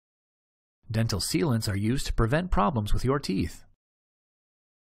Dental sealants are used to prevent problems with your teeth.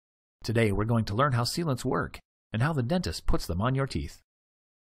 Today we're going to learn how sealants work and how the dentist puts them on your teeth.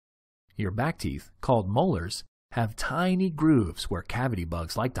 Your back teeth, called molars, have tiny grooves where cavity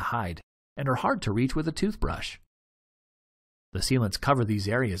bugs like to hide and are hard to reach with a toothbrush. The sealants cover these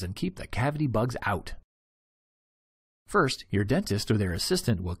areas and keep the cavity bugs out. First, your dentist or their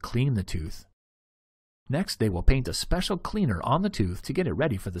assistant will clean the tooth. Next, they will paint a special cleaner on the tooth to get it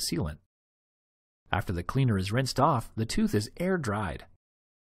ready for the sealant. After the cleaner is rinsed off, the tooth is air-dried.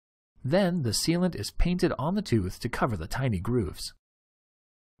 Then, the sealant is painted on the tooth to cover the tiny grooves.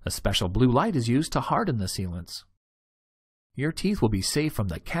 A special blue light is used to harden the sealants. Your teeth will be safe from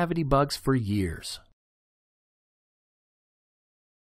the cavity bugs for years.